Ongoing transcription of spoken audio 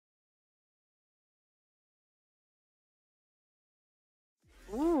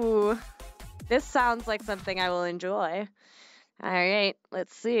This sounds like something I will enjoy. All right,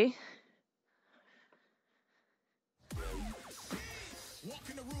 let's see.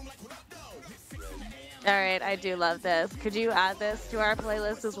 All right, I do love this. Could you add this to our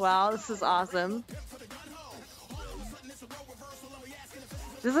playlist as well? This is awesome.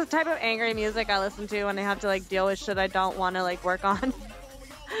 This is the type of angry music I listen to when I have to like deal with shit I don't want to like work on.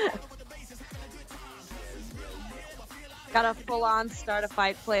 Got a full-on start a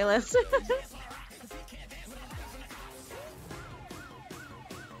fight playlist.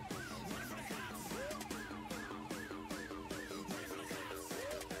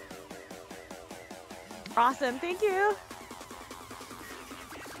 Awesome, thank you.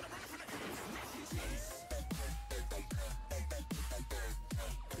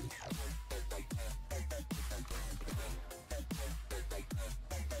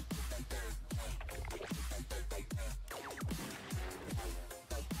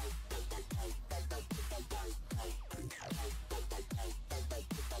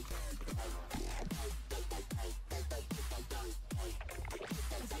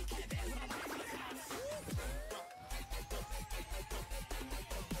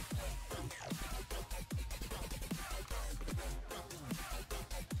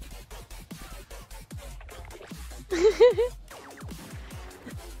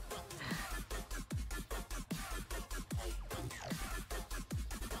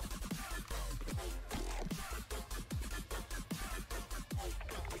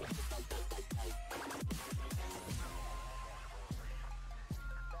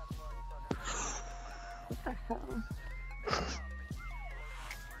 What the hell?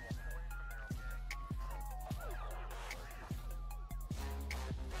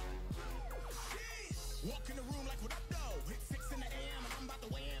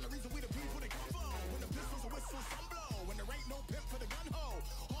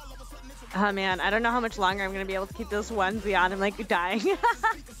 Oh man, I don't know how much longer I'm gonna be able to keep this onesie on. I'm like dying.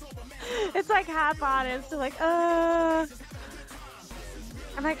 It's like half on. It's still like, I'm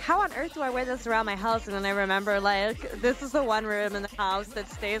like, how on earth do I wear this around my house? And then I remember, like, this is the one room in the house that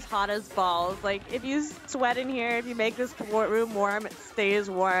stays hot as balls. Like, if you sweat in here, if you make this room warm, it stays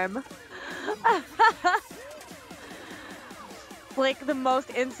warm. Like, the most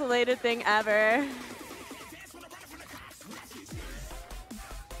insulated thing ever.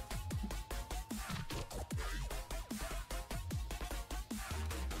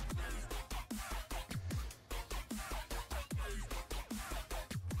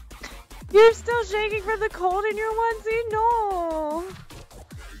 You're still shaking from the cold in your onesie? No.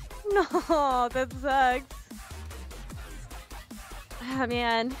 No, that sucks. Oh,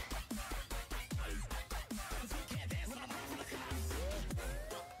 man.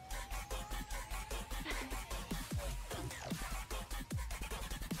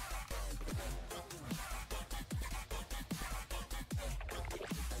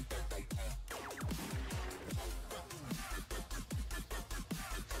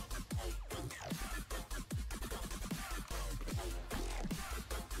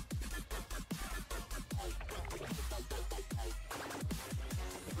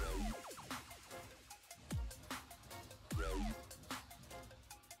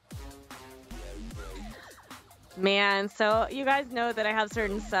 Man, so you guys know that I have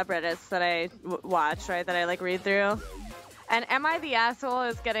certain subreddits that I watch, right? That I like read through. And Am I the Asshole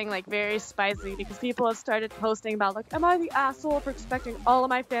is getting like very spicy because people have started posting about like, am I the asshole for expecting all of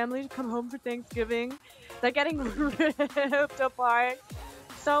my family to come home for Thanksgiving? They're getting ripped apart.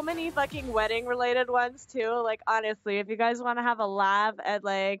 So many fucking wedding related ones too. Like honestly, if you guys want to have a laugh at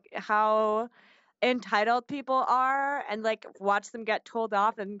like how entitled people are and like watch them get told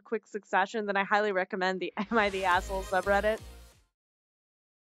off in quick succession, then I highly recommend the Am I the Asshole subreddit.